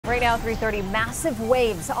Right now, 3:30, massive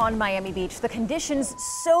waves on Miami Beach. The conditions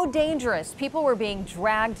so dangerous. People were being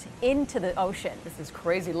dragged into the ocean. This is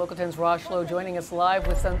crazy. Local 10's Rosh Lowe joining us live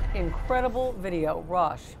with some incredible video.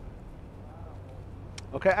 Rosh.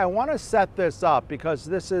 Okay, I want to set this up because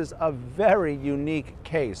this is a very unique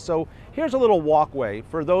case. So here's a little walkway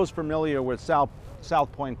for those familiar with South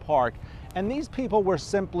Point Park. And these people were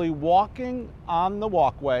simply walking on the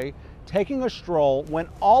walkway, taking a stroll, when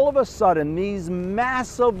all of a sudden these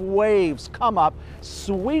massive waves come up,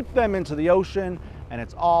 sweep them into the ocean, and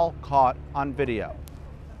it's all caught on video.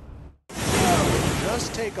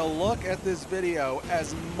 Just take a look at this video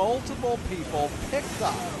as multiple people picked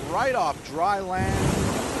up right off dry land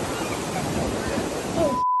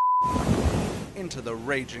into the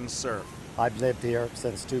raging surf. I've lived here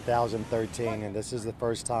since 2013, and this is the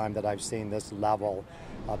first time that I've seen this level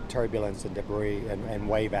of turbulence and debris and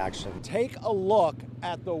wave action. Take a look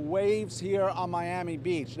at the waves here on Miami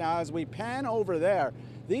Beach. Now, as we pan over there,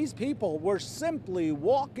 these people were simply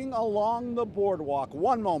walking along the boardwalk.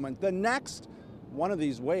 One moment, the next, one of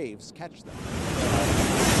these waves catch them.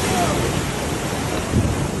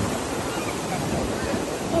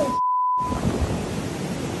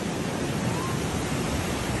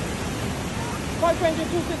 Park Ranger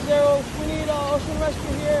 260, we need ocean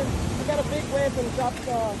rescue here. We got a big wave and dropped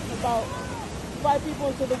about 5 people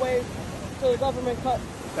into the wave, so the government cut.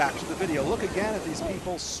 Back to the video. Look again at these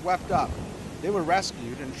people swept up. They were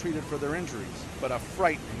rescued and treated for their injuries, but a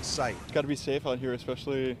frightening sight. It's got to be safe out here,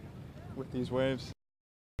 especially with these waves.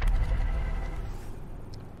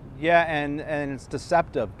 Yeah, and it's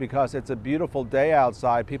deceptive because it's a beautiful day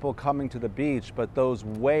outside, people coming to the beach, but those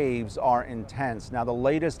waves are intense. Now, the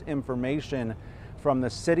latest information from the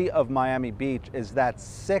city of Miami Beach is that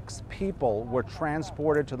 6 people were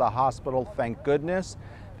transported to the hospital. Thank goodness.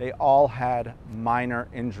 They all had minor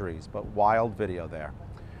injuries, but wild video there.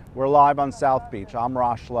 We're live on South Beach. I'm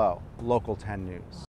Rosh Lowe, Local 10 News.